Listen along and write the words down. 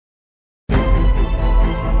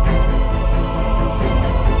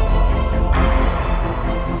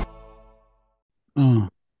Uh,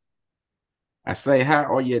 I say, how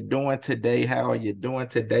are you doing today? How are you doing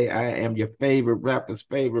today? I am your favorite rapper's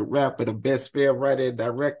favorite rapper, the best fair writer,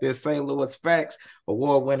 director, St. Louis Facts,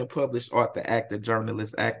 award-winning published author, actor,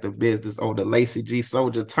 journalist, actor, business owner, Lacey G.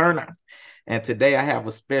 Souldier Turner. And today I have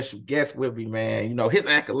a special guest with me, man. You know, his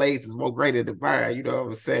accolades is more greater than mine. You know what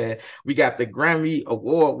I'm saying? We got the Grammy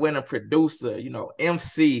award-winning producer,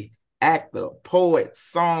 MC, actor, poet,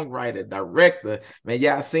 songwriter, director. Man,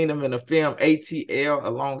 y'all seen him in the film ATL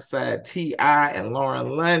alongside T.I. and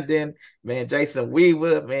Lauren London. Man, Jason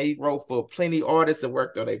Weaver, man, he wrote for plenty artists and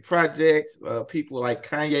worked on their projects. People like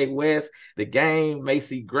Kanye West, The Game,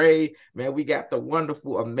 Macy Gray. Man, we got the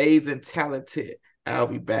wonderful, amazing, talented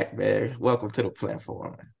Albe Back, man. Welcome to the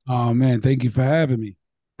platform, man. oh man, thank you for having me.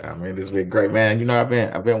 I mean, this has been great, man. You know,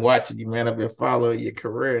 I've been watching you, man. I've been following your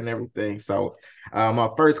career and everything. So, my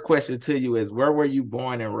first question to you is, where were you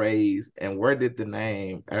born and raised, and where did the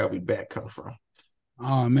name "I'll Be Back" come from?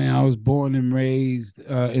 Oh man, I was born and raised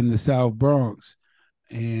in the South Bronx,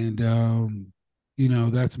 and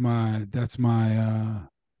that's my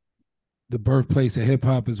the birthplace of hip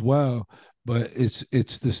hop as well. But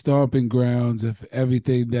it's the stomping grounds of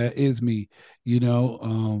everything that is me. You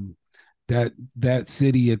know, that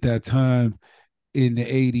city at that time in the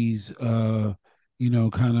 '80s,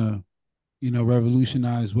 kind of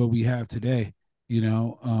revolutionized what we have today. You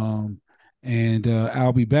know, and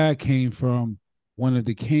I'll Be Back came from one of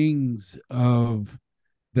the kings of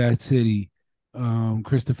that city,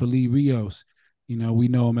 Christopher Lee Rios. You know, we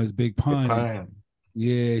know him as Big Good Pun. And pun.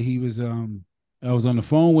 yeah, he was I was on the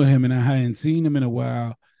phone with him and I hadn't seen him in a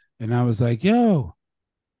while. And I was like, yo,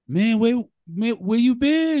 man, where you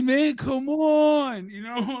been, man? Come on.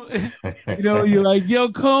 You're like,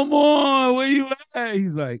 yo, come on, where you at?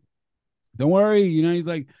 He's like, don't worry,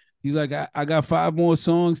 he's like, I got 5 more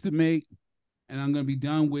songs to make and I'm gonna be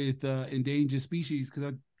done with endangered species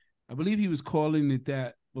because I believe he was calling it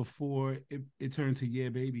that before it turned to Yeah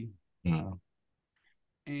Baby. Mm.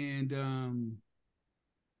 And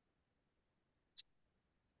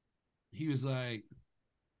he was like,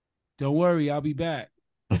 don't worry, I'll be back.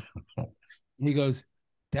 He goes,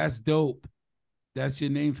 that's dope. That's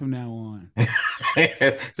your name from now on.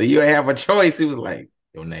 So you have a choice. He was like,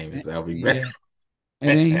 "Your name is Albe Yeah. Back."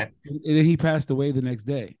 And then he passed away the next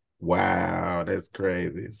day. Wow, that's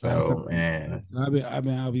crazy. So, man,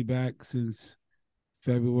 I'll be back since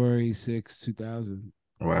February 6, 2000.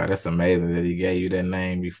 wow, that's amazing that he gave you that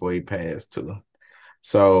name before he passed too.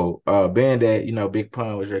 So, being that Big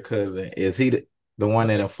Pun was your cousin, is he the one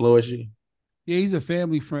that influenced you? Yeah, he's a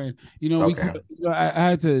family friend. You know, we Okay.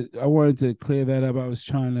 I wanted to clear that up. I was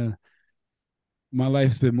trying to my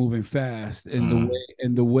life's been moving fast and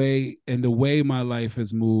Mm, the way my life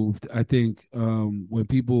has moved, I think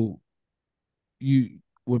you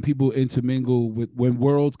when people intermingle with when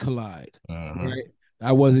worlds collide, hmm. right?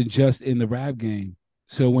 I wasn't just in the rap game.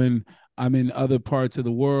 So when I'm in other parts of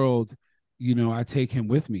the world, I take him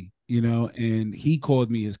with me, and he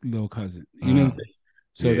called me his little cousin, Mm,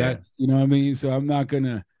 so yeah. that's, what I mean? So I'm not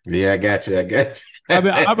gonna, Yeah, I got you. I got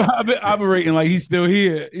I've been operating like he's still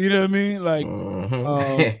here. You know what I mean? you. Like,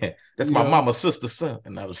 uh, That's you my know, mama's sister's son.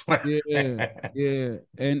 And I was like, yeah, yeah.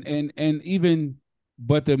 And even,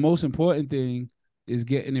 but the most important thing is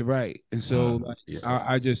getting it right. And so like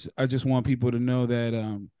yes. I just want people to know that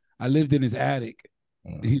I lived in his attic,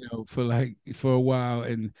 Mm, for a while,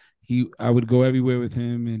 and I would go everywhere with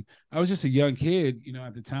him, and I was just a young kid,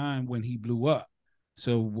 at the time when he blew up.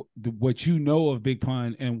 So what you know of Big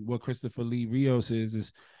Pun and what Christopher Lee Rios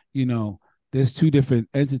is, you know, there's two different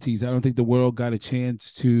entities. I don't think the world got a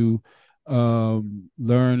chance to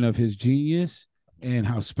learn of his genius and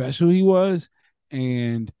how special he was.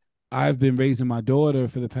 And I've been raising my daughter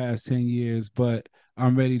for the past 10 years, but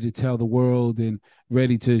I'm ready to tell the world and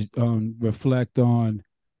ready to reflect on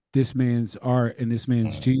this man's art and this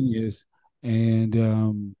man's mm, genius.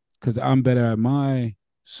 And because I'm better at my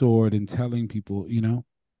sword and telling people. mm.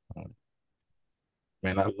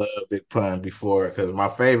 Man, I love Big Pun before because my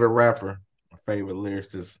favorite rapper, my favorite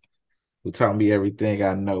lyricist who taught me everything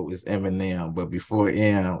I know is Eminem. But before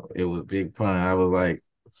M, it was Big Pun. I was like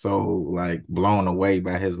so like blown away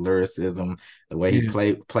by his lyricism, the way he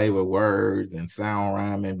Yeah, play with words and sound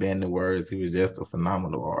rhyme and bend the words. He was just a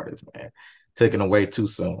phenomenal artist, man. Taken away too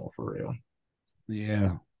soon for real.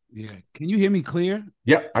 yeah, yeah. Can you hear me clear?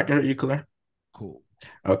 Yep, I can hear you clear. Cool.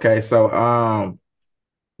 Okay, so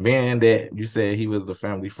being that you said he was a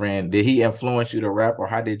family friend, did he influence you to rap or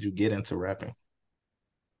how did you get into rapping?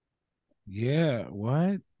 Yeah,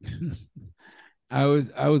 what? I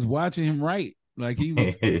was watching him write. Like he'd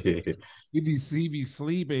be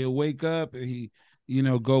sleeping, he'll wake up and he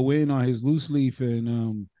go in on his loose leaf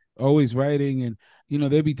and always writing. And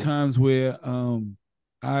there'd be times where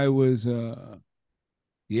I was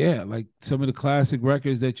yeah, like some of the classic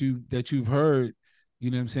records that you've heard,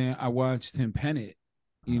 what I'm saying? I watched him pen it,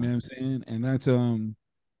 what I'm saying? And that's In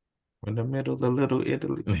the middle of Little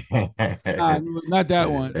Italy. not that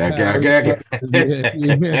one. Okay. Yeah,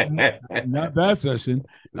 yeah, not that session.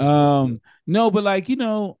 No, but like,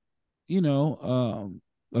 a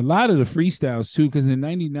lot of the freestyles too, because in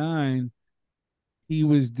 '99 he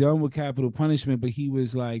was done with Capital Punishment, but he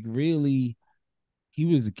was like really he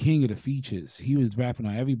was the king of the features. He was rapping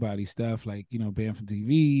on everybody's stuff, like Banned from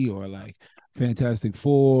TV or like Fantastic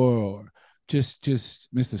Four or just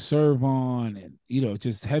Mr. Servon and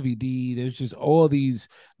just Heavy D. There's just all these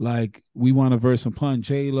like We Want a Verse from Pun,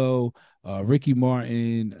 J Lo, Ricky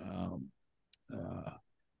Martin.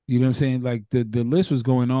 You know what I'm saying? Like the list was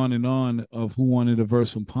going on and on of who wanted a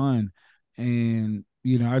verse from Pun, and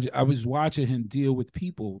I was watching him deal with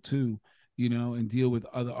people too, and deal with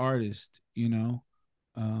other artists,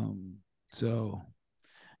 um, so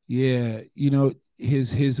yeah,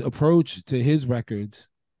 his approach to his records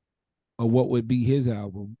or what would be his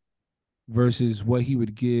album versus what he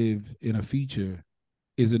would give in a feature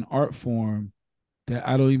is an art form that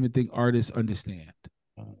I don't even think artists understand.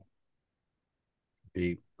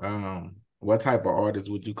 Deep. What type of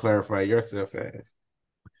artist would you clarify yourself as?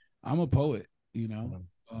 I'm a poet,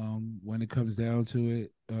 when it comes down to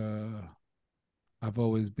it. I've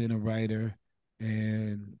always been a writer,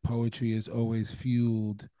 and poetry has always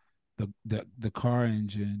fueled the car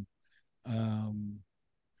engine.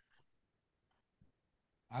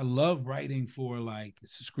 I love writing for like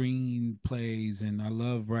screenplays, and I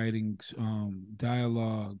love writing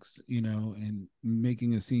dialogues, and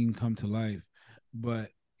making a scene come to life. But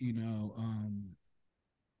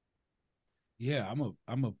yeah,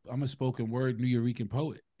 I'm a spoken word Nuyorican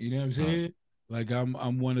poet. You know what I'm saying? Like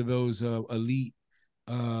I'm one of those elite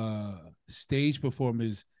stage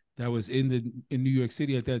performers that was in New York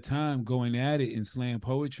City at that time, going at it in slam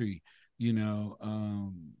poetry.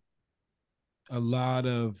 A lot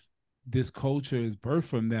of this culture is birthed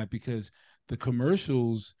from that because the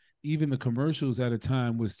commercials, even the commercials at a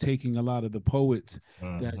time, was taking a lot of the poets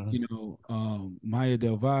that Maya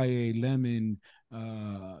Del Valle, Lemon,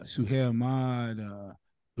 Suhail Ahmad,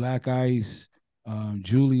 Black Ice,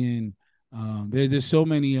 Julian. There's so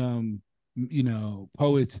many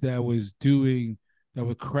poets that were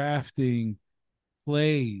crafting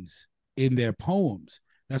plays in their poems.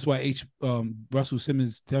 That's why Russell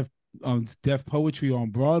Simmons' deaf poetry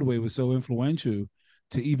on Broadway was so influential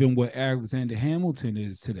to even what Alexander Hamilton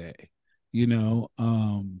is today. It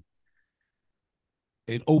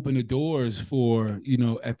opened the doors for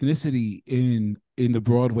ethnicity in the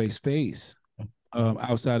Broadway space,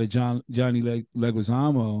 outside of Johnny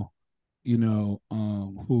Leguizamo,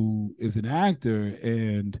 who is an actor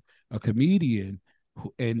and a comedian,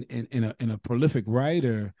 and a prolific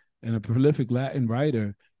writer and a prolific Latin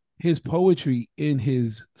writer. His poetry in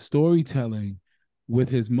his storytelling with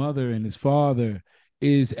his mother and his father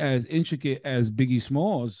is as intricate as Biggie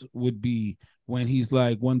Smalls would be when he's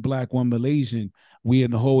like, one black, one Malaysian, we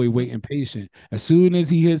in the hallway waiting patient. As soon as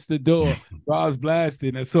he hits the door, Rob's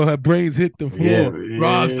blasting. I saw her brains hit the floor.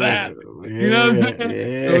 Rob's laughing. You know what I'm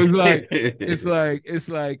saying? So it's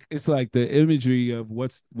like the imagery of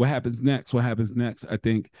what happens next. What happens next? I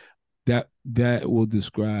think that will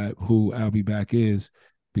describe who Albe Back is,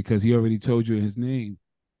 because he already told you his name.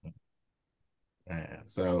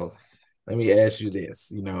 So let me ask you this,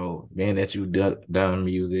 being that you've done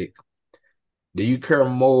music, do you care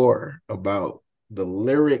more about the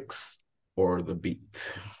lyrics or the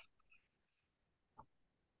beat?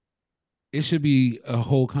 It should be a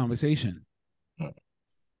whole conversation.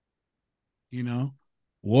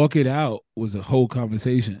 Walk It Out was a whole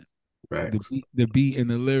conversation. Right. The beat and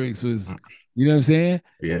the lyrics was, you know what I'm saying?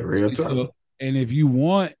 Yeah, real talk. And if you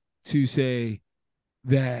want to say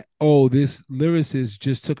that, oh, this lyricist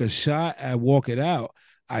just took a shot at Walk It Out,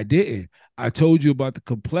 I didn't. I told you about the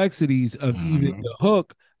complexities of even the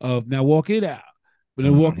hook of Now Walk It Out. But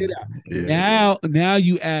then Walk It Out. Yeah. Now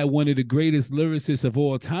you add one of the greatest lyricists of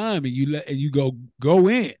all time, and you go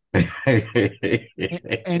in.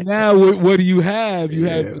 and now what do you have? You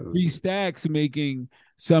have Three Stacks making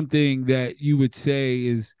something that you would say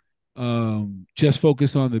is just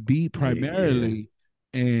focused on the beat primarily,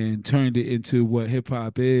 and turned it into what hip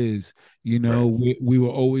hop is. Right. We were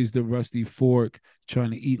always the rusty fork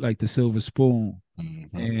trying to eat like the silver spoon.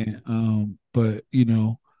 And but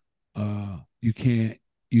you can't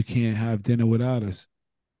have dinner without us.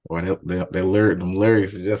 Well, them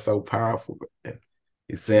lyrics are just so powerful.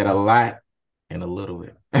 He said a lot in a little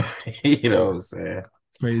bit. You know what I'm saying?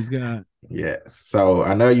 Praise God. Yes. So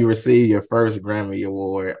I know you received your first Grammy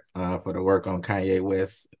Award for the work on Kanye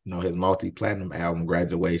West, his multi-platinum album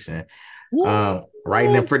Graduation. Woo!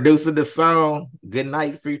 Writing and producing the song Good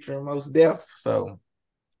Night featuring Most Def. So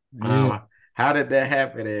Yeah. how did that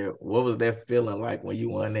happen and what was that feeling like when you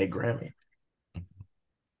won that Grammy?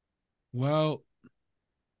 Well,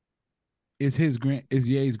 it's Ye's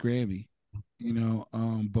Grammy,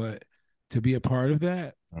 but to be a part of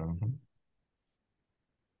that, Mm-hmm.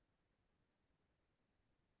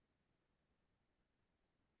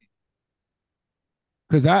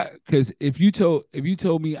 because if you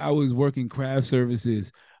told me I was working craft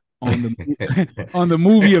services on the on the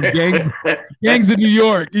movie of Gangs of New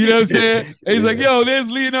York, you know what I'm saying? And he's like, yo, there's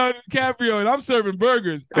Leonardo DiCaprio, and I'm serving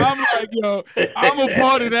burgers. I'm like, yo, I'm a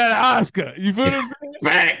part of that Oscar. You feel what I'm saying?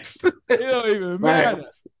 Facts. It don't even matter.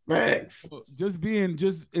 Facts. Just in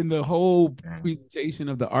the whole presentation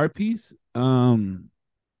of the art piece, the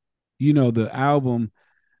album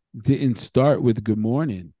didn't start with Good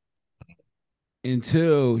Morning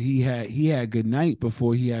until he had Good Night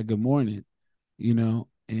before he had Good Morning,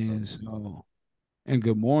 and so and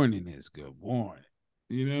Good Morning is Good Morning.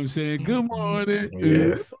 You know what I'm saying? Good morning.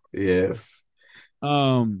 Yes.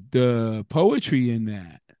 The poetry in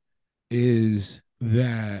that is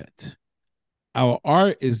that our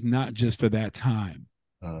art is not just for that time.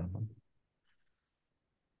 Our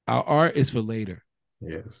art is for later.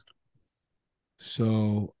 Yes.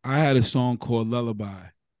 So I had a song called Lullaby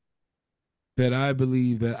that I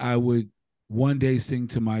believe that I would one day sing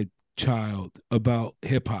to my child about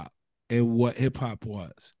hip hop and what hip hop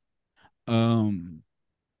was. And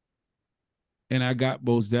I got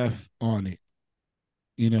Mos Def on it,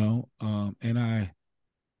 and I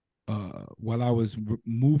while I was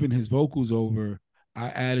moving his vocals over, I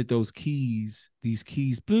added these keys,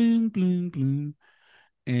 bloom, bloom, bloom,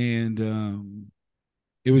 and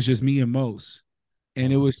it was just me and Mos,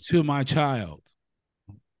 and it was to my child,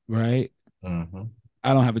 right? Mm-hmm.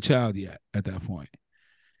 I don't have a child yet at that point.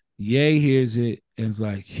 Ye hears it and is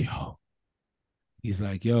like, yo, he's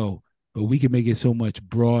like, yo, but we can make it so much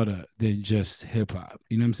broader than just hip hop.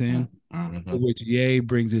 You know what I'm saying? Mm-hmm. Which Ye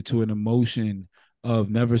brings it to an emotion of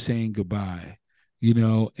never saying goodbye,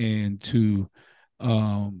 and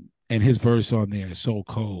his verse on there is so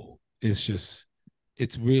cold. It's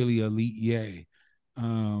really elite Ye.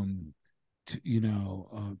 To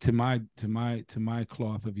my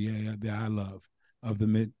cloth of Ye that I love of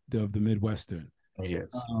the Midwestern. Yes.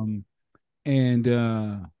 And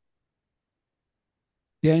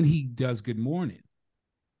then he does Good Morning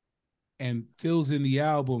and fills in the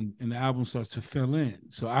album, and the album starts to fill in.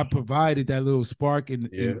 So I provided that little spark in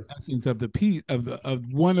essence of the piece of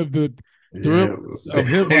one of the thrills of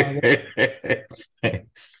hip hop.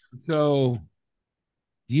 So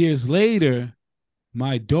years later,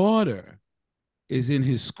 my daughter is in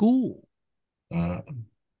his school, and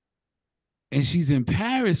she's in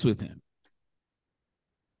Paris with him,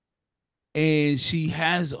 and she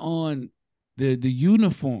has on the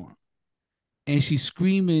uniform, and she's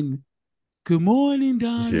screaming, "Good morning,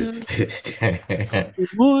 Donda."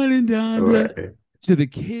 Good morning, Donda. Right. To the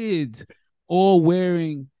kids, all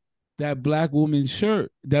wearing that black woman's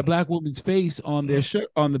shirt, that black woman's face on their shirt,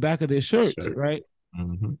 on the back of their shirts, right?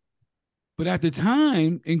 Mm-hmm. But at the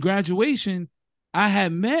time in graduation, I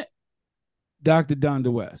had met Dr.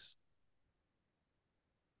 Donda West.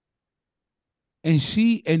 And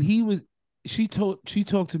she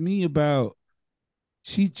talked to me about,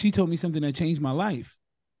 she told me something that changed my life.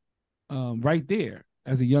 Right there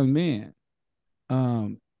as a young man.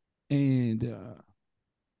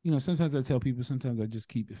 Sometimes I tell people, sometimes I just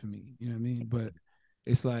keep it for me. You know what I mean? But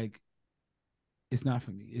it's like, it's not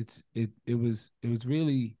for me. It was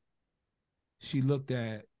really, she looked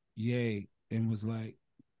at Ye and was like,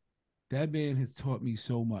 that man has taught me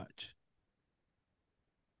so much.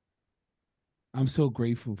 I'm so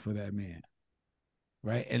grateful for that man.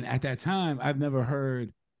 Right. And at that time, I've never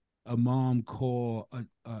heard a mom call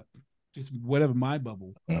just whatever my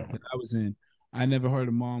bubble that I was in. I never heard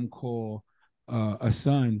a mom call a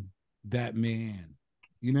son that man.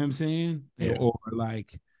 You know what I'm saying? Yeah. Or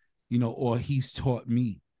like, or he's taught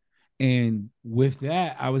me. And with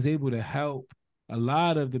that, I was able to help a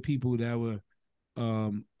lot of the people that were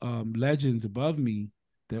legends above me,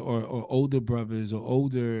 or older brothers or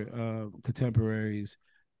older contemporaries.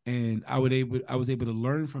 And I was able to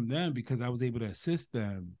learn from them because I was able to assist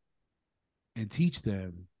them and teach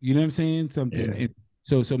them. You know what I'm saying? Something. Yeah. And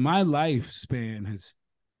so my lifespan has,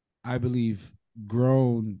 I believe,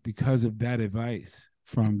 grown because of that advice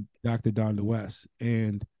from Dr. Donda West,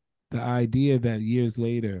 and the idea that years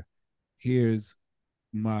later hears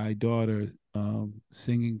my daughter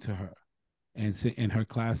singing to her, and her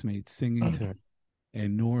classmates singing to her,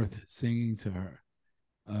 and North singing to her.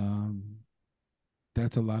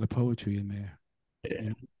 That's a lot of poetry in there. Yeah. You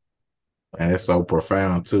know? And it's so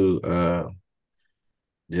profound too.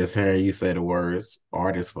 Just hearing you say the words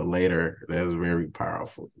 "artist for later," that's very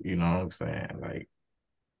powerful. You know what I'm saying? Like,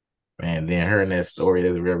 man, then hearing that story,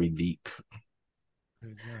 that's very deep.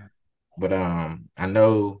 Praise God. But I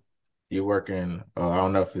know you're working. I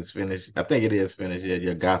don't know if it's finished. I think it is finished. Yeah,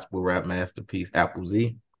 your gospel rap masterpiece, Apple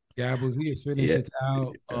Z. Apple Z is finished. Yeah. It's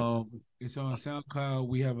out. It's on SoundCloud.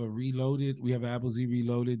 We have we have Apple Z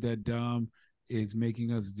Reloaded that Dom is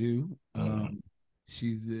making us do.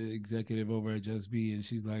 She's the executive over at Just Be, and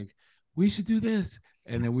she's like, we should do this.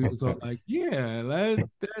 And then we was all like, yeah,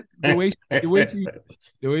 the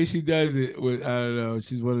way she does it with, I don't know,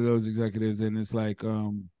 she's one of those executives, and it's like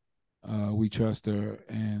we trust her.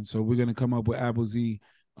 And so we're gonna come up with Apple Z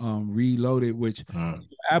Reloaded, which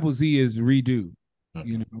Apple Z is redo,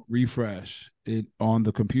 refresh it on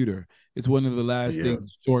the computer. It's one of the last things,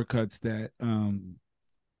 shortcuts that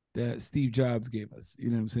that Steve Jobs gave us. You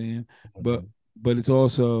know what I'm saying? But it's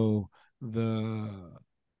also the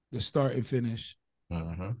start and finish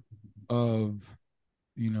of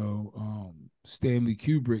Stanley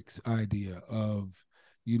Kubrick's idea of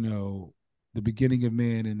the beginning of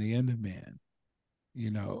man and the end of man.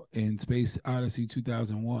 In Space Odyssey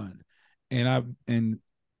 2001, and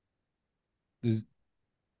the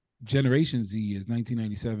Generation Z is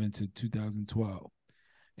 1997 to 2012,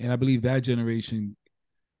 and I believe that generation,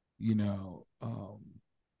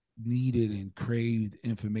 needed and craved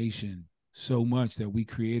information so much that we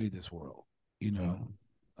created this world,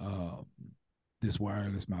 this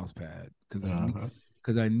wireless mouse pad,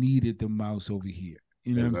 because I needed the mouse over here.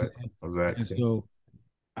 You know what I'm saying? Exactly. And so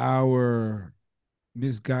our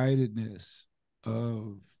misguidedness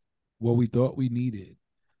of what we thought we needed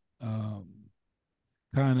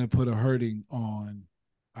kind of put a hurting on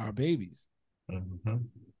our babies.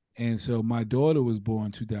 And so my daughter was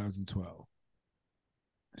born 2012.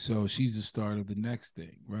 So she's the start of the next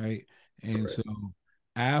thing, right? And so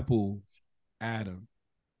Adam,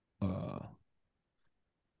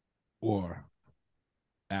 or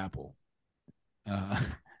Apple,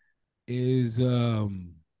 is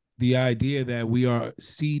the idea that we are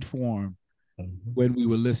seed form when we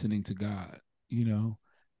were listening to God,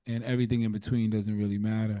 and everything in between doesn't really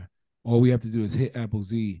matter. All we have to do is hit Apple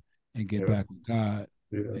Z and get back with God,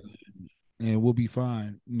 and we'll be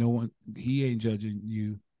fine. No one, he ain't judging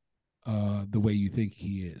you the way you think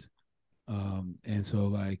he is. And so,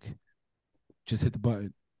 like, just hit the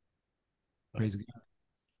button. Praise God.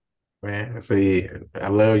 Man, see, I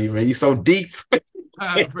love you, man. You so deep.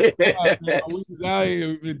 God, man. We was out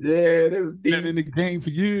here. We've been in the game for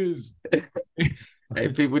years. Hey,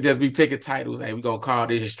 people just be picking titles. Hey, we gonna call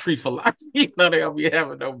this Tree for Life. They gonna be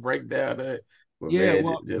having no breakdown.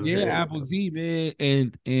 Apple Z, man,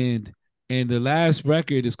 and the last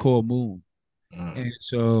record is called Moon. And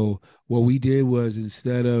so what we did was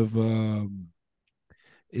instead of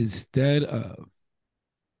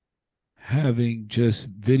having just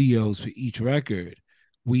videos for each record,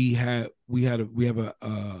 we have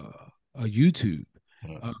a YouTube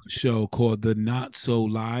show called the Not So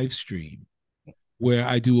Live Stream, where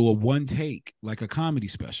I do a one take, like a comedy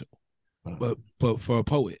special, but for a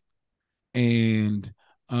poet, and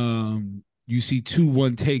you see 2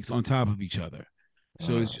 1 takes on top of each other.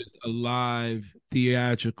 So it's just a live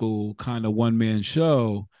theatrical kind of one man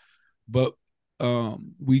show, but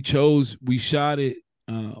we shot it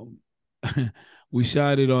we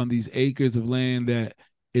shot it on these acres of land that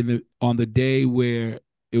on the day where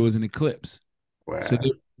it was an eclipse. Wow. So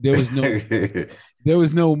there was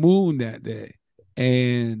no moon that day,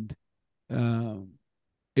 and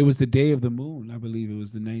it was the day of the moon. I believe it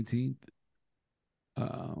was the 19th,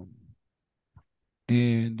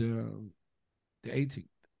 and the 18th.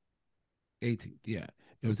 Yeah,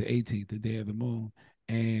 it was the 18th, the day of the moon,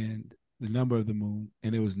 and the number of the moon,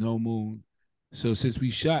 and there was no moon. So since we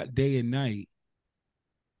shot day and night,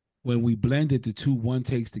 when we blended the 2 1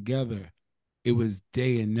 takes together, it was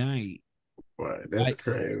day and night. Wow, that's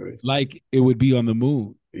crazy. Like it would be on the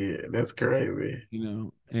moon. Yeah, that's crazy.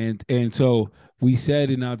 And so we said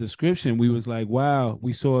in our description, we was like, wow,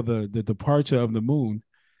 we saw the departure of the moon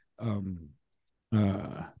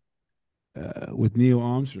with Neil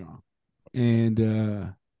Armstrong. And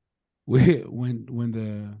when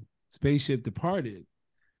the spaceship departed,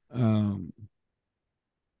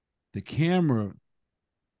 the camera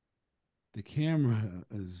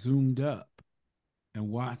zoomed up and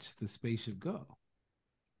watched the spaceship go.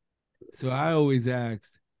 So I always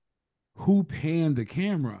asked, who panned the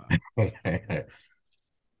camera?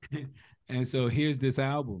 And so here's this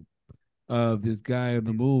album of this guy on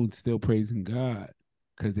the moon still praising God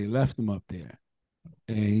because they left him up there.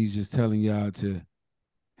 And he's just telling y'all to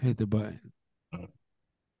hit the button. I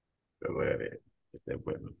love it. Hit that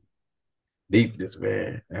button. Deep, this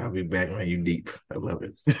man. I'll be back, man. You deep. I love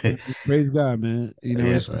it. Praise God, man. You know,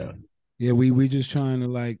 yes, man. Yeah, we just trying to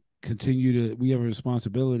like continue to. We have a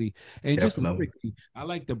responsibility, and Definitely. just lyrically, I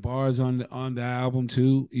like the bars on the album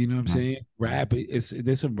too. You know what I'm saying? Rap.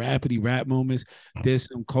 There's some rapidy rap moments. There's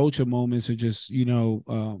some culture moments, or just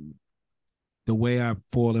the way I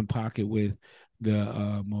fall in pocket with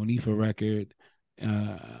the Monifa record. You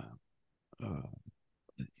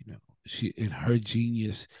know, she and her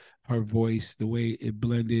genius, her voice, the way it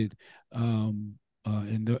blended, and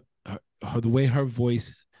the way her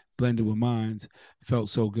voice blended with mine felt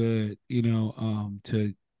so good,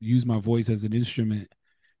 to use my voice as an instrument.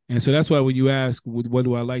 And so that's why when you ask, what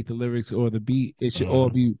do I like, the lyrics or the beat, it should all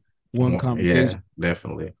be one conversation. Yeah,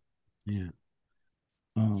 definitely. Yeah.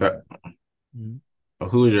 So,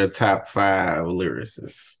 who are your top 5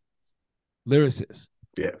 lyricists? Lyricists.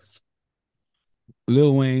 Yes.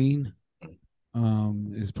 Lil Wayne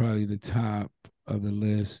is probably the top of the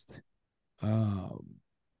list.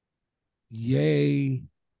 Ye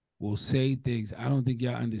will say things. I don't think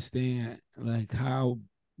y'all understand like how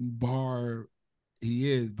bar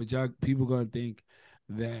he is, but y'all people gonna think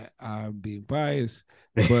that I'm being biased.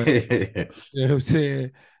 But you know what I'm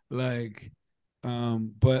saying? Like,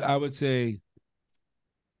 but I would say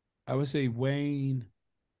Wayne,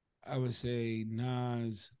 I would say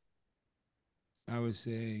Nas, I would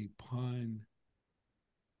say Pun.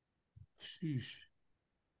 Sheesh.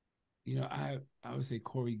 I would say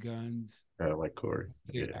Corey Guns. I like Corey.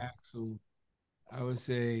 Yeah. Axel. I would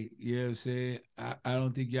say, you know what I'm saying? I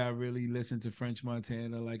don't think y'all really listen to French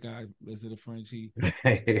Montana like I listen to Frenchie.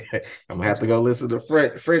 I'm gonna have to go listen to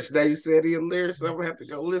French that you said in lyrics. I'm gonna have to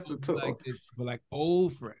go listen to like him. But like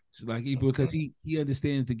old French. Like because he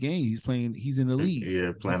understands the game. He's in the league.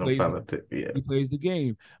 Yeah, playing on politics. Yeah. He plays the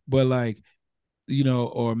game. But like,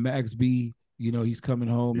 or Max B, he's coming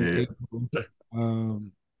home in April.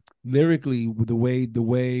 Lyrically, the way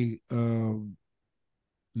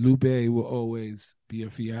Lupe will always be a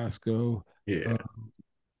fiasco. Yeah.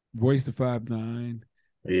 Royce the 5'9".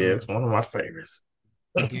 Yeah, it's one of my favorites.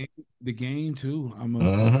 The game too. I've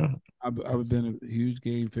been a huge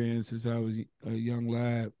Game fan since I was a young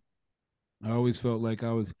lad. I always felt like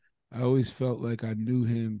I knew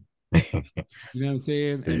him. You know what I'm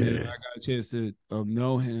saying? And then I got a chance to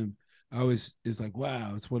know him. It's like,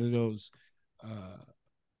 wow, it's one of those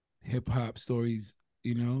hip hop stories,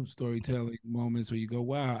 storytelling moments where you go,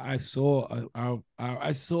 wow, I saw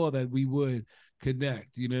that we would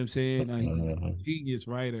connect. You know what I'm saying? He's a genius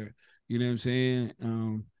writer. You know what I'm saying?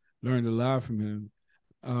 Learned a lot from him.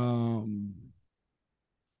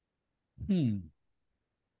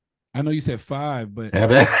 I know you said 5, but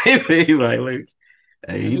he's like,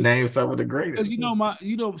 hey, you named some of the greatest.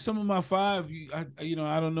 Some of my 5. I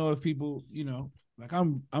don't know if people, like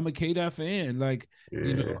I'm a K-Dot fan. Like,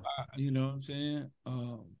 you know what I'm saying?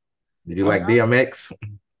 Did you like DMX?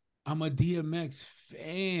 I'm a DMX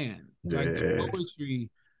fan. Like the poetry.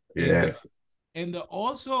 Yes. And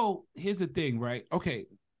also, here's the thing, right? Okay,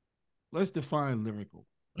 let's define lyrical.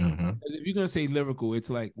 If you're gonna say lyrical, it's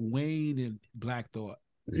like Wayne and Black Thought.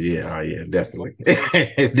 Yeah, definitely.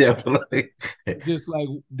 Definitely. Just like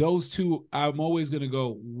those two, I'm always gonna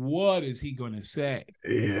go, what is he gonna say?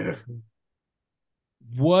 Yeah.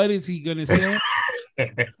 What is he gonna say?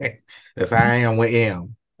 That's how I am with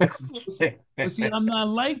M. But see, I'm not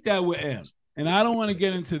like that with M. And I don't want to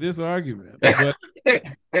get into this argument, but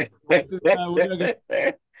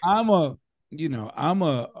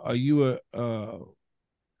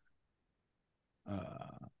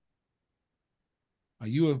are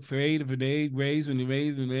you afraid of an egg raised when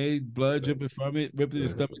an egg, blood dripping from it, ripping your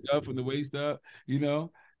stomach up from the waist up?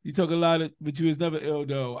 You talk a lot but you was never ill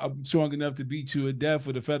though. I'm strong enough to beat you to death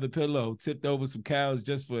with a feather pillow. Tipped over some cows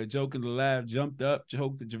just for a joke and a laugh. Jumped up,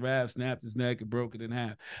 choked the giraffe, snapped his neck, and broke it in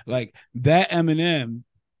half. Like that Eminem,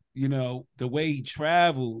 the way he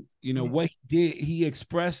traveled, what he did, he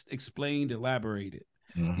expressed, explained, elaborated.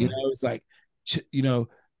 It's like,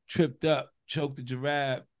 tripped up, choked the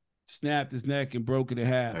giraffe, snapped his neck and broke it in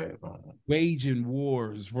half. Waging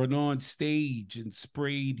wars, run on stage and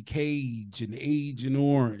sprayed cage and Agent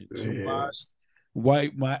Orange. Washed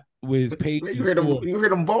white with his page. You heard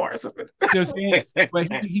them bars. But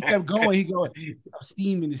he kept going. He going, I'm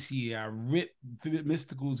steaming this year. I ripped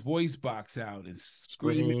Mystical's voice box out and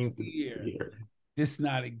screaming in the ear. This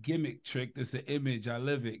not a gimmick trick. This an image. I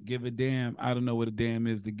live it. Give a damn. I don't know what a damn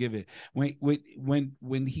is to give it.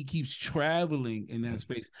 When he keeps traveling in that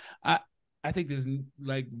space, I think there's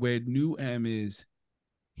like where New M is.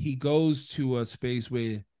 He goes to a space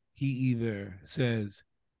where he either says,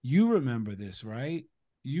 "You remember this, right?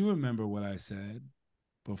 You remember what I said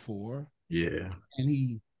before." Yeah.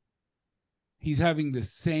 And he's having the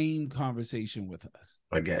same conversation with us.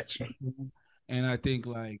 I got you. And I think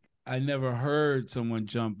like I never heard someone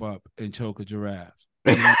jump up and choke a giraffe.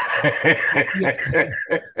 You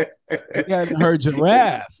hadn't heard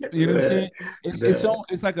giraffe. You know what I'm saying?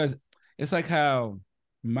 It's like how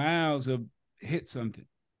Miles have hit something.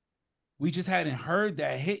 We just hadn't heard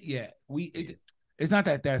that hit yet. It's not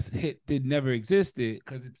that that's hit that never existed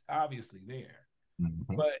because it's obviously there.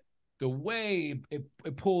 Mm-hmm. But the way it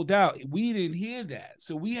pulled out, we didn't hear that.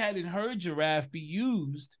 So we hadn't heard giraffe be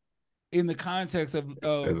used in the context of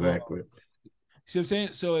exactly. See what I'm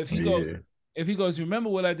saying? So if he goes,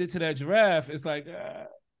 remember what I did to that giraffe? It's like,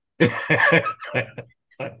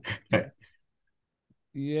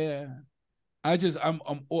 yeah. I'm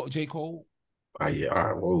J. Cole. Oh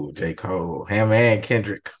yeah, whoa, J. Cole, him and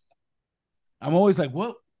Kendrick. I'm always like,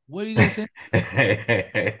 what are you gonna say?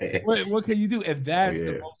 what can you do? And that's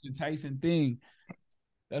the most enticing thing.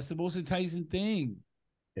 That's the most enticing thing.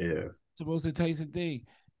 Yeah, it's the most enticing thing.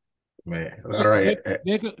 Man, all right.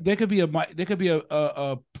 There could be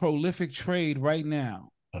a prolific trade right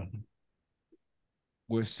now,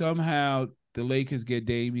 where somehow the Lakers get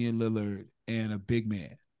Damian Lillard and a big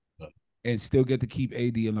man, and still get to keep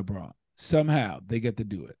AD and LeBron. Somehow they get to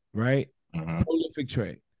do it, right? Prolific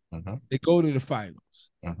trade. They go to the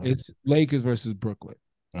finals. It's Lakers versus Brooklyn.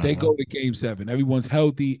 They go to Game 7. Everyone's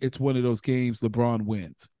healthy. It's one of those games LeBron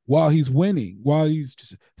wins. While he's winning, while he's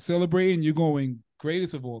just celebrating, you're going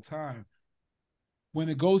greatest of all time. When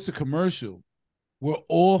it goes to commercial, we're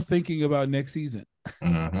all thinking about next season.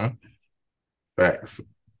 Facts.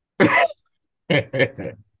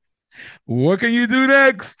 What can you do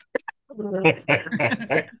next?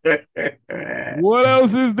 What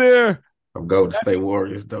else is there? I'm Golden State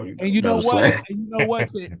Warriors, though. And you know what? And you know what?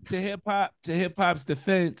 To hip hop's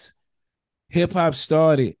defense, hip hop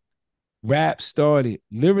started, rap started,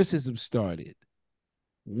 lyricism started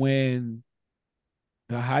when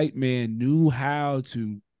the hype man knew how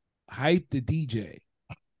to hype the DJ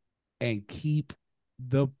and keep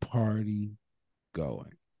the party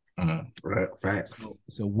going. Right, facts.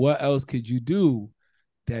 So what else could you do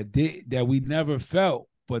that we never felt,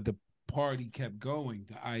 but the party kept going,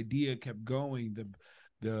 the idea kept going,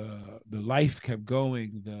 the life kept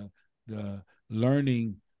going, the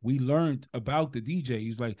learning. We learned about the DJ.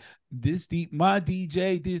 He's like, my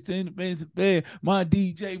DJ, this my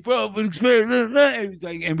DJ, bro. He's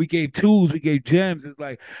like, and we gave tools, we gave gems. It's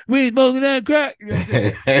like, we ain't smoking that crack. You know what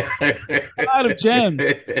I'm saying? A lot of gems.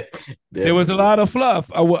 There was a lot of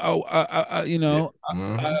fluff.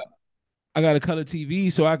 I got a color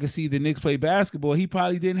TV so I could see the Knicks play basketball. He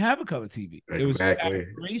probably didn't have a color TV. Exactly.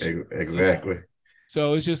 Exactly.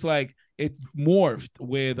 So it's just like it morphed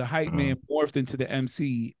where the hype man morphed into the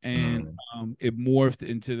MC and it morphed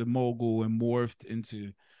into the mogul and morphed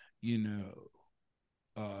into,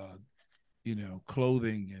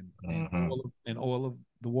 clothing and all of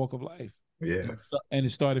the walk of life. Yes. And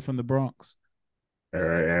it started from the Bronx. All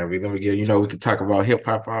right, we're gonna get. We can talk about hip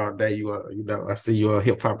hop all day. I see you're a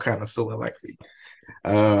hip hop connoisseur like me.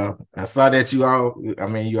 I saw that you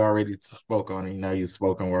already spoke on it. You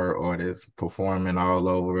spoken word artist, performing all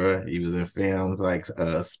over. He was in films like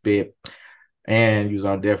Spit, and he was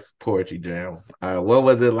on Def Poetry Jam. What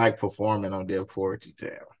was it like performing on Def Poetry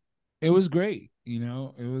Jam? It was great.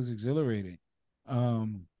 It was exhilarating.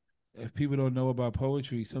 If people don't know about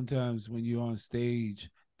poetry, sometimes when you're on stage,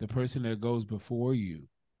 the person that goes before you,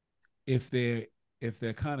 if they're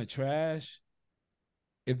kind of trash,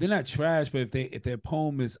 if they're not trash, but if their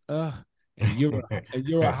poem is and you're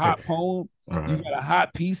a hot poem, you got a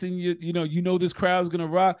hot piece, and you know this crowd's gonna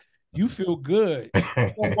rock, you feel good.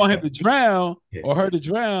 You don't want him to drown or her to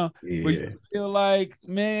drown, but you feel like,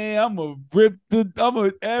 man,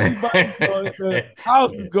 everybody, the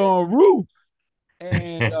house is gonna roof.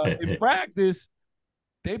 And in practice,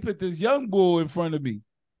 they put this young bull in front of me.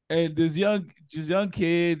 And this young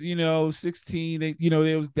kid, 16,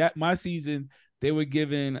 there was that my season, they were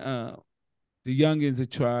giving the youngins a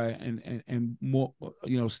try, and more,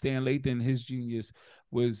 Stan Lathan, his genius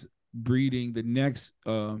was breeding the next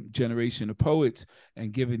generation of poets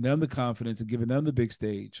and giving them the confidence and giving them the big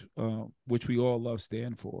stage, which we all love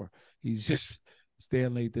Stan for.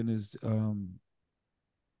 Stan Lathan is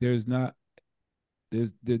there's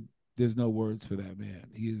there's no words for that man.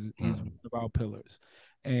 He's one of our pillars.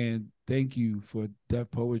 And thank you for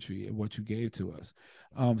Def Poetry and what you gave to us.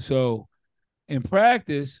 So in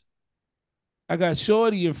practice, I got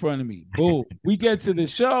Shorty in front of me. Boom. We get to the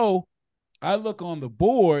show. I look on the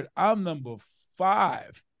board. I'm number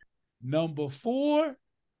 5. Number 4,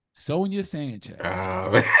 Sonia Sanchez.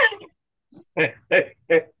 I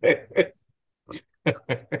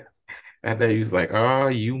know you was like, oh,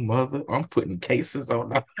 you mother, I'm putting cases on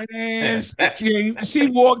that. And she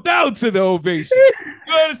walked out to the ovation.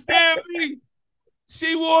 You understand me?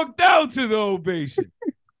 She walked out to the ovation.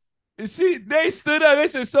 And they stood up. They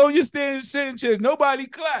said, Sonia Sanchez. Nobody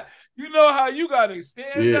clapped. You know how you got to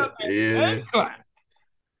stand up and clap.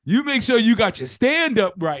 You make sure you got your stand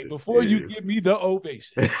up right before you give me the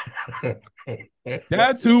ovation.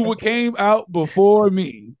 That's who came out before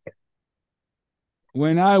me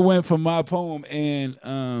when I went for my poem, and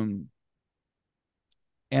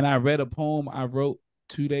I read a poem I wrote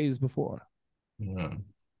 2 days before.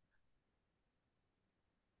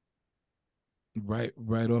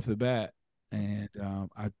 Right off the bat, and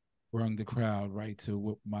I brought the crowd right to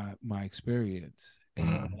what my experience and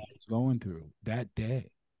what I was going through that day.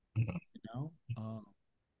 You know,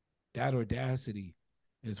 that audacity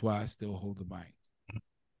is why I still hold the mic.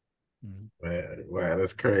 Wow,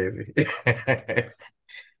 that's crazy.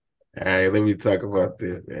 All right, let me talk about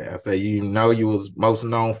this. I say, you was most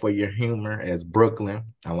known for your humor as Brooklyn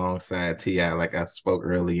alongside T.I., like I spoke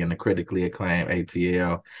earlier, in the critically acclaimed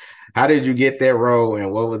ATL. How did you get that role,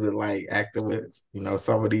 and what was it like acting with,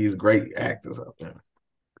 some of these great actors out there?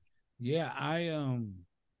 Yeah, I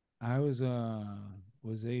was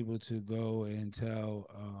able to go and tell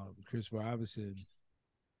Chris Robinson.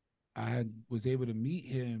 I was able to meet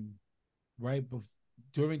him right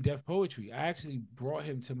during Def Poetry. I actually brought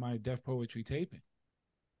him to my Def Poetry taping.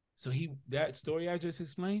 So that story I just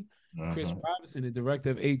explained, Chris Robinson, the director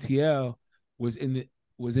of ATL, was in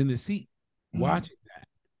the seat watching that,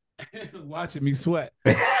 watching me sweat.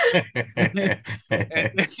 and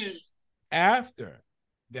after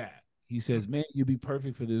that, he says, "Man, you'd be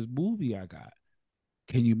perfect for this movie I got.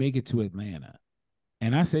 Can you make it to Atlanta?"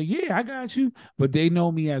 And I say, "Yeah, I got you." But they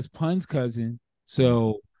know me as Pun's cousin,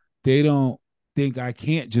 so they don't think I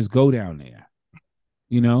can't just go down there.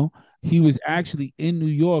 He was actually in New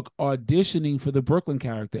York auditioning for the Brooklyn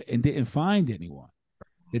character and didn't find anyone.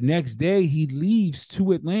 The next day, he leaves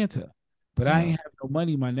to Atlanta. But I ain't have no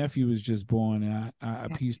money. My nephew was just born, and I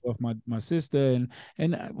pieced off my sister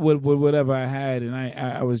and whatever I had, and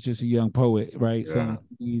I was just a young poet, right, selling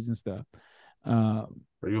CDs and stuff.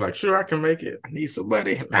 You're like, sure, I can make it. I need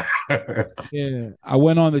somebody. Yeah, I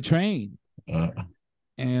went on the train,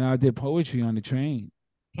 and I did poetry on the train.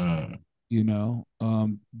 Don't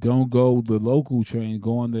go the local train,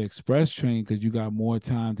 go on the express train because you got more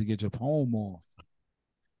time to get your poem off.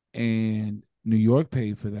 And New York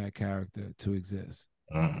paid for that character to exist.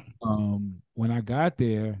 When I got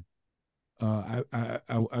there, I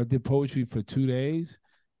did poetry for 2 days,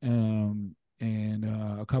 and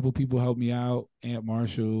a couple people helped me out. Aunt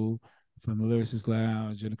Marshall from the Lyricist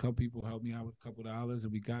Lounge, and a couple people helped me out with a couple $,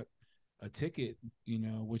 and we got a ticket,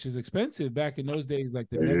 which is expensive back in those days. Like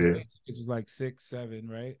the next day, it was like 6, 7,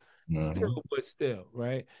 right? Still,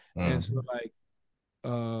 right? And so like,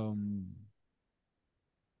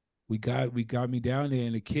 we got me down there,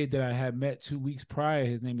 and the kid that I had met 2 weeks prior,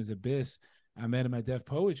 his name is Abyss. I met him at Def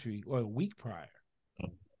Poetry, a week prior.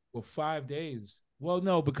 Well, 5 days. Well,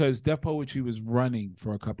 no, because Def Poetry was running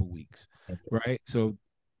for a couple weeks, right? So,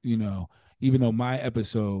 even though my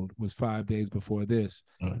episode was 5 days before this,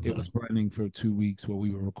 it was running for 2 weeks while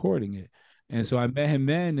we were recording it. And so I met him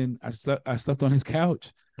then, and I slept on his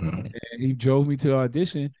couch, and he drove me to the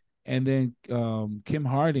audition. And then Kim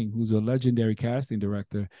Harding, who's a legendary casting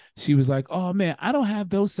director, she was like, "Oh man, I don't have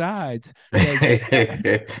those sides."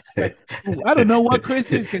 I don't know what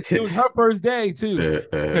Chris is, because it was her first day too.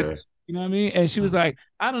 You know what I mean? And she was like,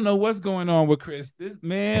 "I don't know what's going on with Chris, this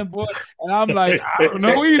man, boy." And I'm like, "I don't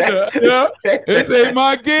know either. This ain't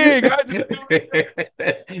my gig." I just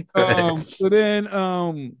so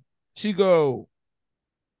then she go,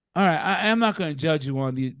 "All right, I am not going to judge you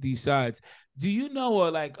on these sides. Do you know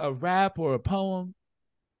a rap or a poem?"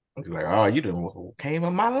 He's like, "Oh, you done came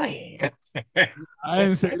in my land." I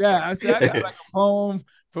didn't say that. I said I got like a poem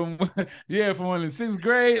from from in the 6th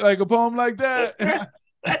grade, like a poem like that.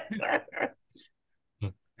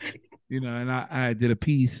 And I did a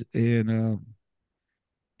piece, and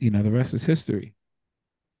the rest is history.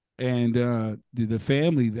 And the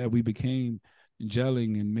family that we became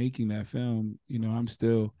gelling and making that film, I'm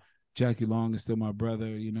still Jackie Long is still my brother.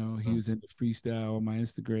 You know, he was in the freestyle on my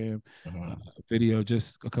Instagram video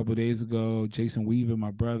just a couple of days ago. Jason Weaver,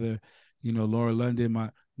 my brother. You know, Laura London.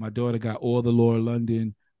 My daughter got all the Laura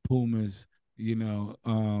London Pumas. You know,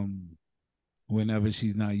 whenever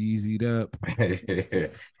she's not Yeezy'd up.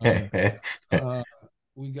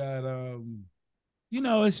 We got you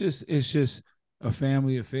know, it's just a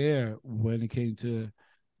family affair when it came to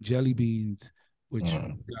Jelly Beans, which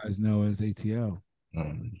you guys know as ATL.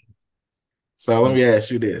 So let me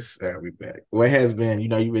ask you this, Albe Back. What has been, you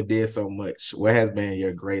know, you've been there so much. What has been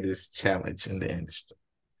your greatest challenge in the industry?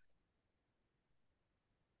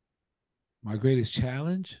 My greatest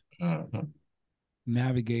challenge?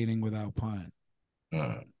 Navigating without pun.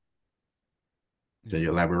 Can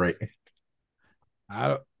you elaborate?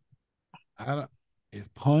 I don't. If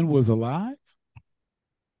pun was alive,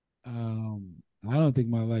 I don't think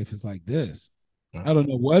my life is like this. I don't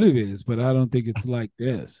know what it is, but I don't think it's like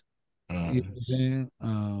this. You know what I'm saying?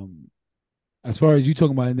 As far as you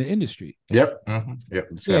talking about in the industry. Yep. Yep.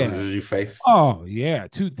 The challenges you face. Oh, yeah.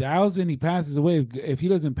 2000, he passes away. If he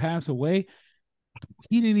doesn't pass away,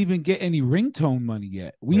 he didn't even get any ringtone money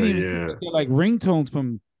yet. We didn't even get like ringtones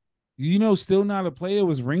from, you know, Still Not a Player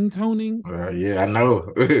was ringtoning. Yeah, I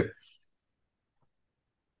know.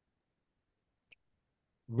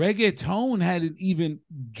 Reggaeton hadn't even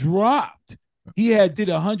dropped. He had did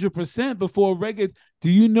 100% before reggae. Do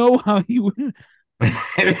you know how he went?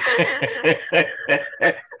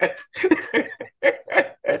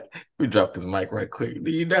 We dropped this mic right quick.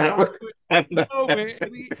 Do you know? No, man.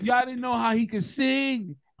 Y'all didn't know how he could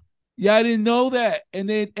sing. Y'all didn't know that. And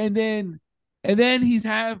then he's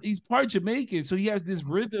part Jamaican, so he has this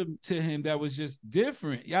rhythm to him that was just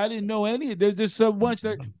different. Y'all didn't know any. There's just so much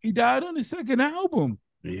that he died on his second album.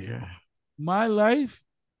 Yeah. My Life,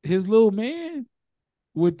 his little man,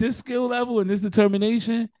 with this skill level and this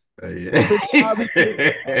determination. You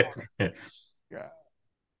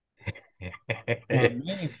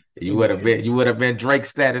would have been Drake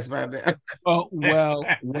status by then. Oh well.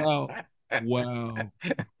 I'm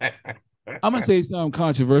gonna say something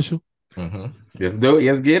controversial. Let's do it.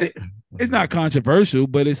 Let's get it. It's not controversial,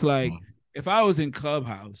 but it's like if I was in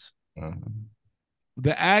Clubhouse,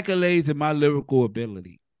 the accolades of my lyrical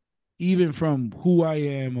ability, even from who I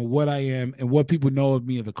am or what I am and what people know of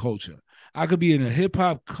me in the culture, I could be in a hip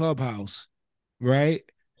hop clubhouse, right,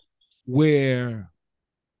 where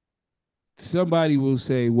somebody will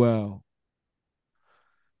say, well,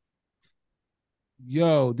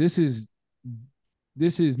 yo, this is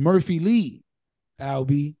Murphy Lee,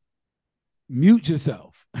 Albie. Mute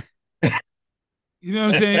yourself. You know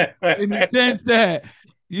what I'm saying? In the sense that,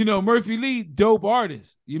 you know, Murphy Lee, dope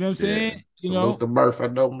artist. You know what I'm saying? You salute the Murph. I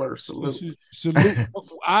know Murph. Salute.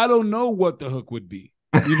 I don't know what the hook would be.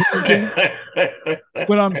 You know what I'm saying?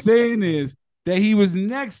 What I'm saying is that he was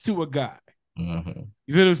next to a guy. You know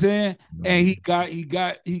what I'm saying? And he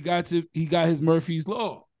got his Murphy's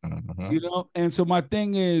Law. You know, and so my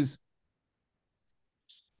thing is,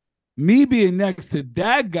 me being next to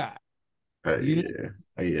that guy.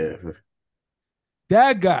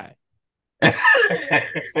 That guy.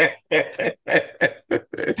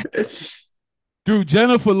 Through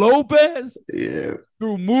Jennifer Lopez? Yes.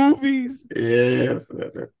 Through movies? Yes.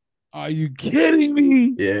 Are you kidding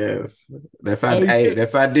me? Yes. That's how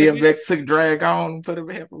DMX took Drag On, put him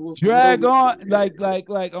in. Drag On, like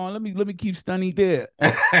on. Let me keep stunning there.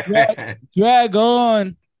 Drag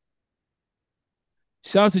On.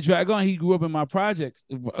 Shouts to Drag On. He grew up in my projects,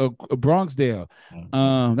 Bronxdale.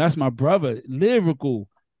 That's my brother. Lyrical.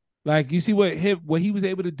 Like, you see what he was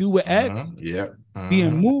able to do with X?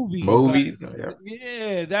 Being movies. Like,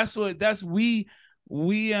 yeah, that's we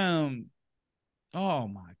oh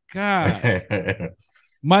my God.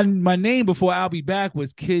 my name before I'll Be Back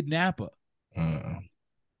was Kidnapper.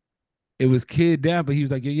 It was Kidnapper. He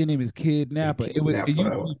was like, your name is Kidnapper. It used to be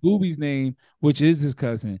Booby's name, which is his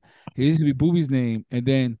cousin. It used to be Booby's name. And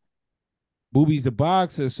then Booby's the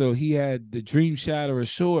boxer, so he had the Dream Shatterer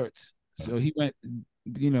shorts. So he went,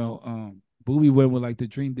 you know, Booby went with like the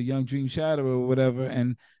Young Dream Shatterer or whatever.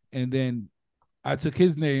 And then I took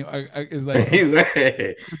his name. It's like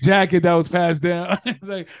jacket that was passed down. It's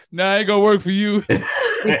like, nah, I ain't gonna work for you.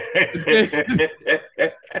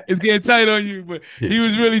 It's getting tight on you. But he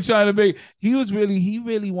was really trying to make. He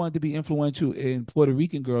really wanted to be influential in Puerto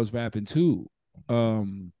Rican girls rapping too.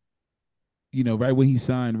 You know, right when he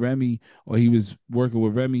signed Remy, or he was working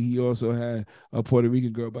with Remy, he also had a Puerto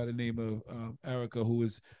Rican girl by the name of Erica, who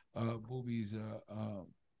was Booby's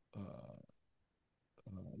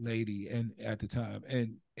lady, and at the time,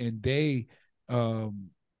 and they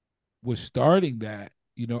was starting that,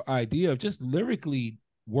 you know, idea of just lyrically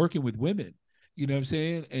working with women. You know what I'm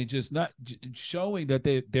saying? And just not showing that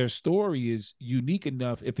their story is unique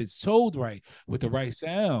enough. If it's told right with the right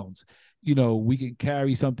sounds, we can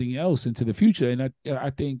carry something else into the future. And I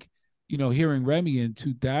think, hearing Remy in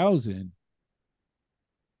 2000,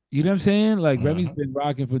 you know what I'm saying? Like Remy's been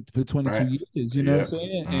rocking for 22 Right. years, you know what I'm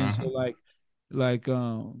saying? And so like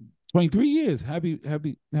 23 years. Happy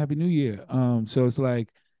New Year. So it's like,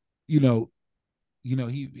 you know,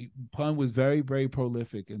 he Pun was very, very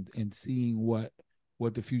prolific in seeing what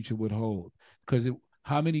the future would hold. Because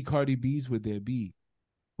how many Cardi B's would there be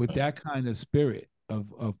with that kind of spirit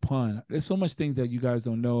of Pun? There's so much things that you guys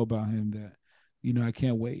don't know about him that, I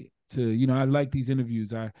can't wait to, I like these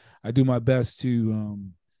interviews. I do my best to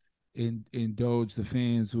indulge the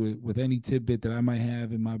fans with any tidbit that I might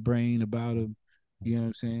have in my brain about him. You know what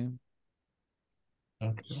I'm saying?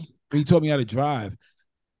 Okay. He taught me how to drive.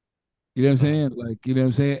 You know what I'm saying? Like, you know what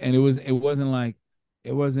I'm saying? And it wasn't like,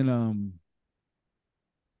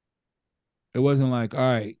 all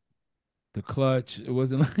right, the clutch. It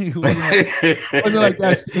wasn't like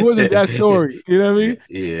that. It wasn't that story. You know what I mean?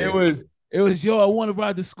 Yeah. It was, yo, I want to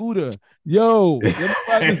ride the scooter. Yo,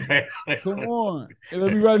 let me ride come on. And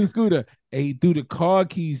let me ride the scooter. And he threw the car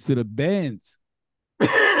keys to the Benz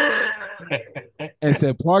and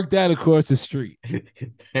said, park that across the street.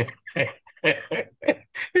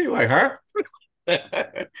 You're like, huh?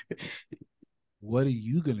 What are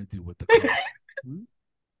you gonna do with the car?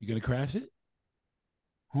 You gonna crash it?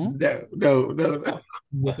 Huh? No.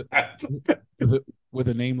 With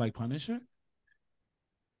a name like Punisher?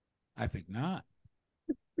 I think not.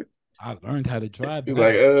 I learned how to drive. You're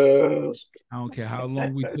like, I don't care how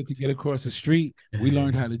long we took to get across the street. We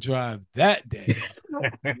learned how to drive that day. You know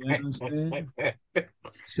what I'm saying?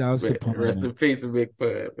 Shouts to Pun. Rest in peace, Big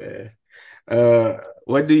Pun, man.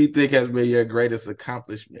 What do you think has been your greatest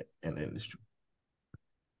accomplishment in the industry?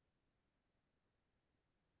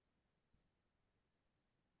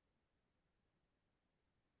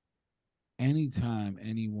 Anytime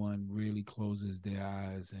anyone really closes their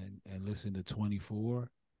eyes and listen to 24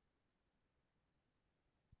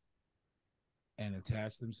 and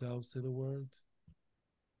attach themselves to the words,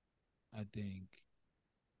 I think,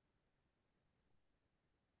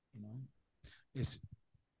 it's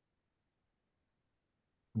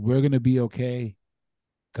we're gonna be okay.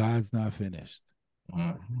 God's not finished.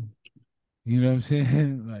 You know what I'm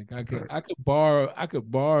saying? Like I could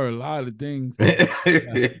borrow a lot of things.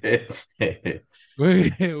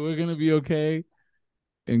 We're gonna be okay,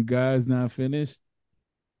 and God's not finished.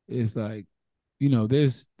 It's like,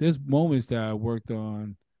 there's moments that I worked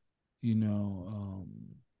on, even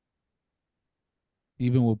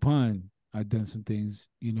with Pun, I've done some things,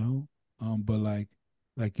 but while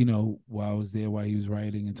I was there, while he was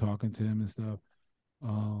writing and talking to him and stuff,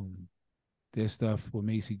 there's stuff with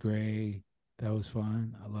Macy Gray that was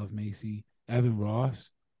fun. I love Macy. Evan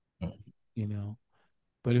Ross,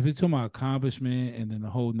 But if it's to my accomplishment and then the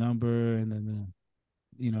whole number and then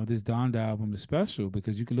this Donda album is special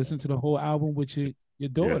because you can listen to the whole album with your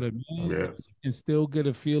daughter, man, yes. and still get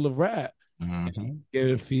a feel of rap,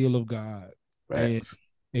 get a feel of God. And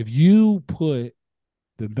if you put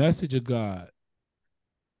the message of God,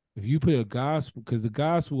 if you put a gospel, because the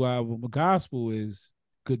gospel album, the gospel is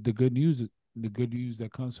good, the good news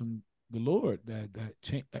that comes from the Lord that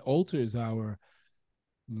alters our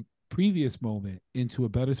previous moment into a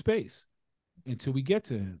better space until we get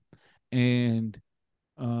to Him, and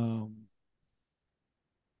no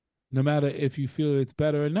matter if you feel it's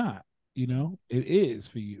better or not, it is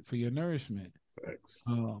for you, for your nourishment.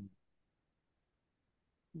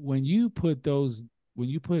 When you put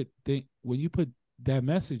that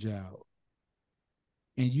message out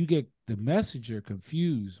and you get the messenger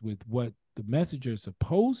confused with what the messenger is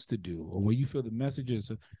supposed to do, or where you feel the messenger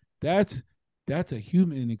is, that's a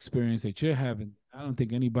human experience that you're having. I don't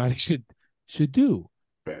think anybody should do.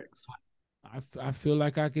 I feel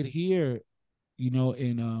like I could hear,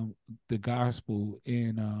 in the gospel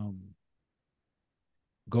in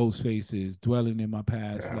Ghostface's Dwelling in My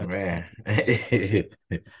Past. Oh, man.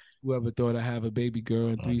 Whoever thought I have a baby girl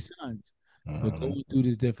and 3 sons. But going through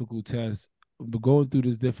this difficult test,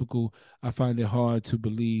 I find it hard to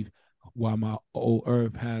believe why my old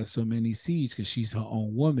earth has so many seeds, because she's her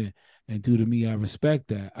own woman. And due to me, I respect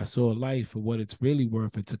that. I saw life for what it's really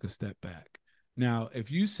worth and took a step back. Now, if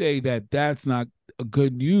you say that that's not a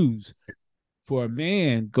good news for a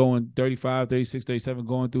man going 35, 36, 37,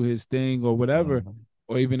 going through his thing or whatever,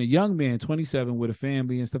 or even a young man, 27 with a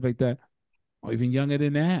family and stuff like that, or even younger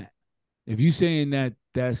than that. If you saying that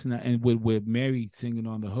that's not, and with Mary singing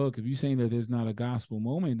on the hook, if you saying that there's not a gospel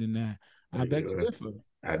moment in that, I beg to differ.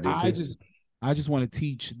 I do too. I just want to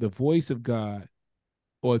teach the voice of God,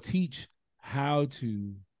 or teach how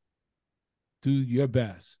to do your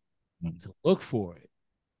best to look for it.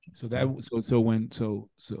 So that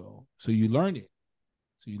so you learn it.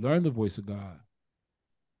 So you learn the voice of God.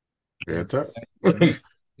 And That's up. you know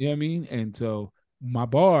what I mean? And so my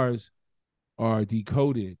bars are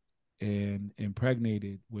decoded and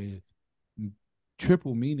impregnated with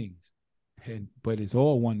triple meanings, but it's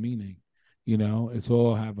all one meaning. It's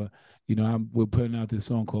all have a. We're putting out this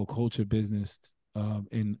song called Culture Business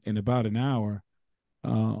in about an hour,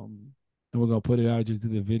 and we're gonna put it out. Just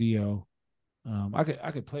did the video. I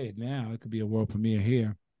could play it now. It could be a world premiere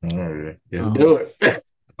here. All right, let's do it.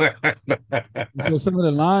 So some of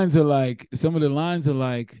the lines are like,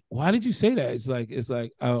 why did you say that? It's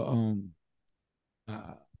like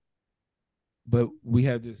but we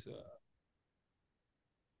have this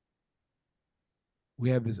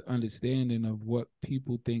understanding of what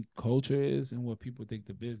people think culture is and what people think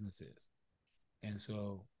the business is. And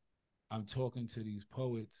so I'm talking to these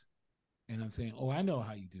poets and I'm saying, oh, I know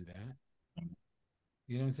how you do that.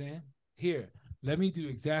 You know what I'm saying? Here, let me do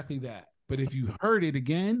exactly that. But if you heard it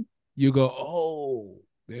again, you go, oh,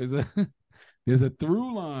 there's a there's a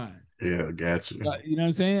through line. Yeah, got you. You know what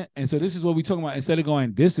I'm saying? And so this is what we talking about. Instead of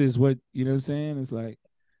going, this is what, you know what I'm saying? It's like,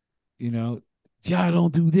 y'all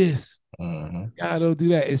don't do this. Y'all don't do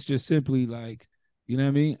that. It's just simply like, you know what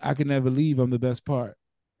I mean? I can never leave. I'm the best part.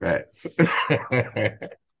 Right.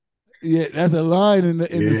 Yeah, that's a line in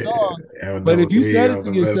the song. But if you said it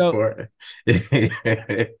to yourself,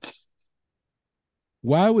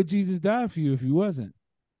 why would Jesus die for you if he wasn't?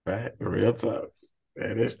 Right. Real talk.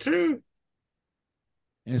 That is true.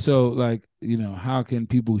 And so, like, how can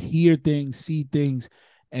people hear things, see things,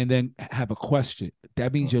 and then have a question?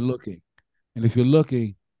 That means you're looking. And if you're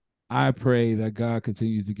looking, I pray that God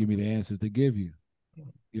continues to give me the answers to give you.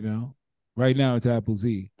 Right now it's Apple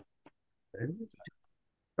Z.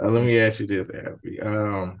 Let me ask you this,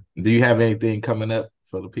 Albie. Do you have anything coming up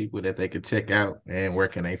for the people that they could check out, and where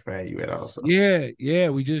can they find you at also? Yeah.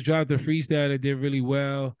 We just dropped the freestyle that did really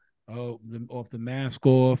well. Off the mask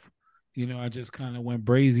off. I just kind of went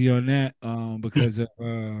brazy on that because it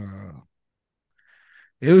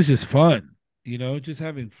was just fun. Just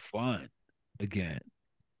having fun again.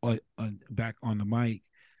 Back on the mic.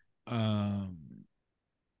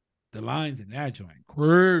 The lines in that joint,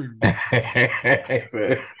 crazy.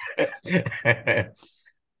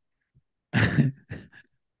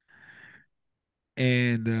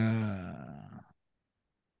 And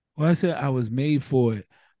I said I was made for it,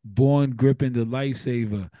 born gripping the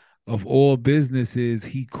lifesaver of all businesses.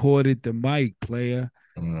 He courted the mic, player.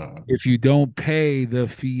 If you don't pay the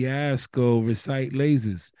fiasco, recite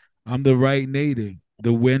lasers. I'm the right native,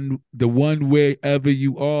 the one wherever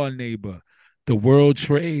you are, neighbor. The world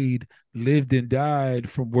trade lived and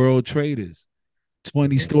died from world traders.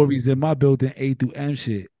 20 stories in my building, A through M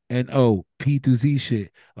shit. NO, P through Z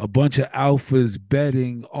shit. A bunch of alphas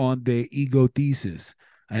betting on their ego thesis.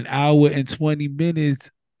 An hour and 20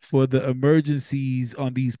 minutes for the emergencies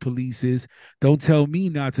on these polices. Don't tell me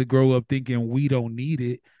not to grow up thinking we don't need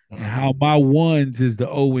it. And how my ones is the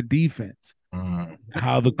O in defense.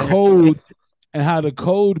 How the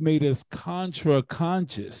code made us contra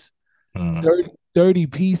conscious. 30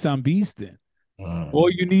 piece I'm beasting. All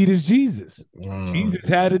you need is Jesus. Jesus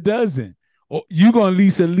had a dozen. Or you gonna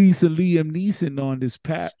lease Liam Neeson on this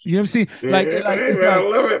path. You know what I'm saying? I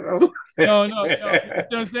love it. No. You know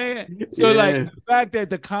what I'm saying? So like the fact that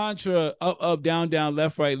the contra up, down,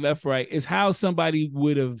 left, right is how somebody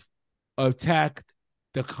would have attacked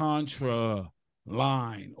the contra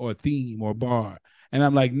line or theme or bar. And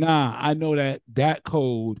I'm like, nah, I know that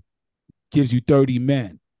code gives you 30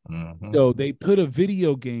 men. So they put a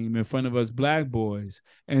video game in front of us black boys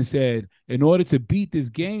and said, in order to beat this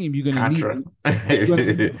game, you're gonna need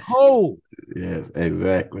a code. Yes,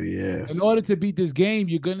 exactly. Yes. In order to beat this game,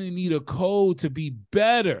 you're gonna need a code to be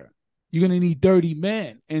better. You're gonna need 30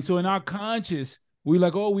 men. And so in our conscious, we're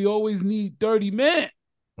like, oh, we always need 30 men.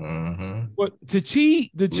 But to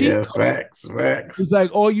cheat, code, facts. It's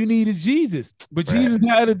like all you need is Jesus. But Jesus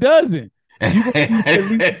had a dozen.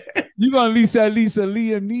 You're gonna lease at least a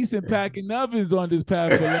Liam Neeson packing ovens on this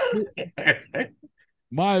path.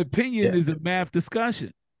 My opinion is a math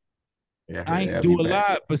discussion. I ain't do a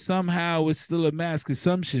lot, but somehow it's still a mass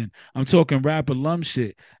consumption. I'm talking rapper lum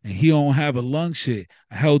shit, and he don't have a lung shit.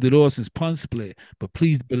 I held it all since Pun Split, but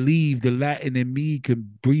please believe the Latin in me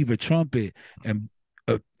can breathe a trumpet and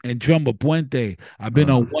drum a puente. I've been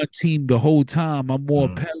on one team the whole time. I'm more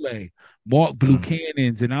Pele. Mark blew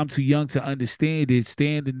cannons, and I'm too young to understand it.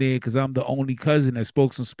 Standing there because I'm the only cousin that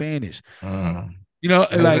spoke some Spanish. You know,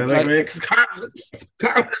 like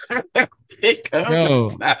yo,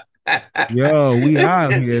 yo, we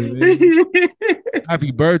out here, man.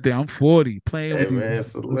 Happy birthday. I'm 40. Playing Hey with these. man,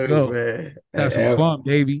 Let's salute, go. man. Have Hey, some fun,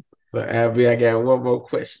 baby. So Albie, I got one more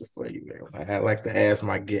question for you, man. I like to ask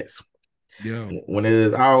my guests. Yo. When it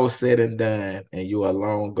is all said and done and you are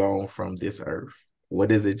long gone from this earth,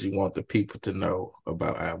 what is it you want the people to know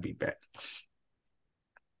about I'll Be Back?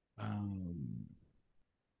 Um,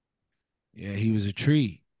 yeah, he was a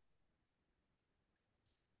tree.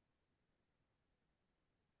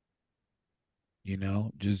 You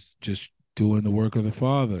know, just doing the work of the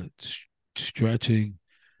Father, stretching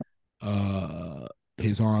uh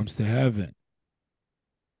his arms to heaven,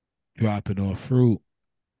 dropping off fruit,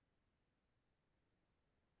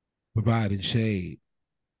 providing shade,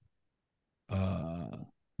 uh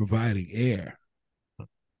providing air,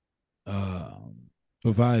 um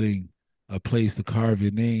providing a place to carve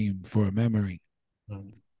your name for a memory, Mm-hmm.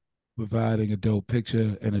 providing a dope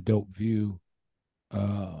picture and a dope view,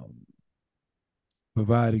 um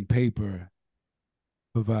providing paper,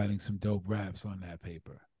 providing some dope raps on that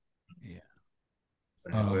paper. Yeah.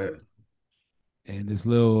 Well, And this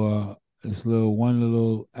little one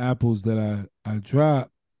little apples that I drop,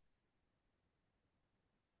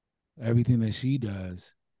 everything that she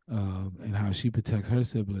does, and how she protects her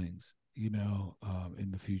siblings, you know,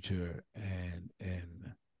 in the future, and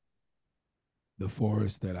the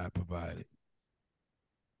forest that I provided.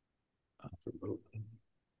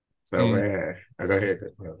 so And man, go ahead.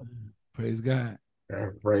 praise God.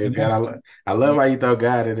 Praise And God. that's I love how you throw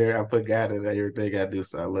God in there. I put God in everything I do.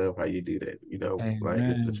 So I love how you do that. Like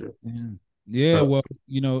it's the amen. truth. Yeah. Yeah, So well,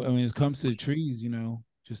 you know, I mean, it comes to the trees, you know,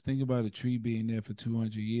 just think about a tree being there for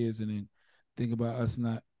 200 years, and then think about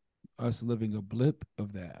us living a blip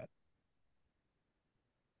of that.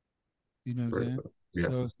 You know what I'm saying? yeah.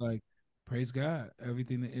 So it's like, praise God.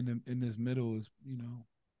 Everything in this middle is, you know,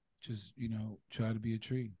 just, you know, try to be a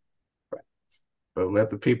tree. But let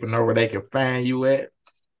the people know where they can find you at.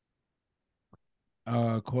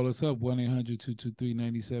 Call us up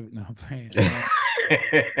 1-800-223-97. No, I'm playing.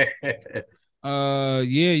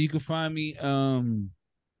 Yeah, you can find me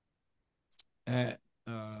at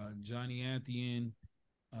Johnny Anthian,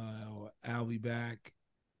 or Albe Back,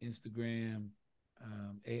 Instagram,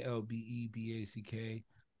 ALBEBACK.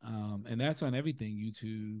 And that's on everything,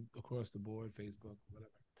 YouTube, across the board, Facebook, whatever.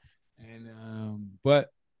 And but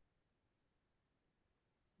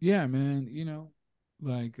yeah, man, you know,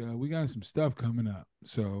 like we got some stuff coming up.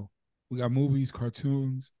 So we got movies,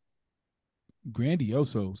 cartoons,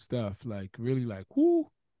 grandioso stuff, like really like, whoo,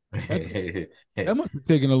 that that must have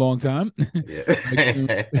taken a long time. Like,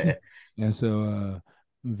 yeah. and so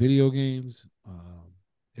video games,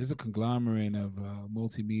 there's a conglomerate of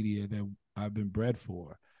multimedia that I've been bred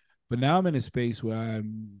for. But now I'm in a space where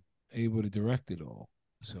I'm able to direct it all.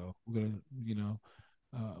 So we're gonna, you know,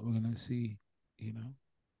 we're gonna see, you know,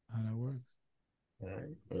 how that works. All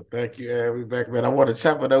right. Well, thank you, Abby Back, man. I want to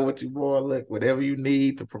chop it up with you more. Look, whatever you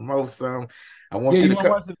need to promote some, I Yeah, want you you to want to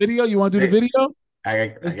come. watch the video? You want to do the Hey, video?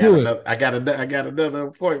 I Let's got do it. another I got another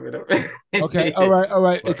appointment. Okay. All right. All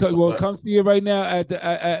right. Well, But come see it right now at the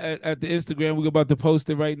at the Instagram. We're about to post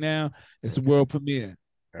it right now. It's a okay. world premiere.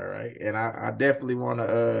 All right. And I definitely want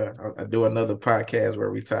to do another podcast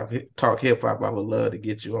where we talk hip hop. I would love to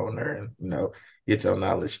get you on there and get your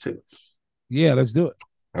knowledge too. Yeah, let's do it.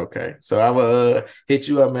 Okay. So I will hit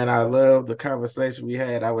you up, man. I love the conversation we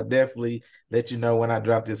had. I would definitely let you know when I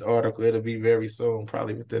drop this article. It'll be very soon,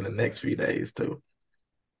 probably within the next few days too.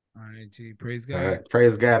 All right, G. Praise All God. right.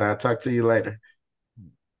 Praise God. I'll talk to you later.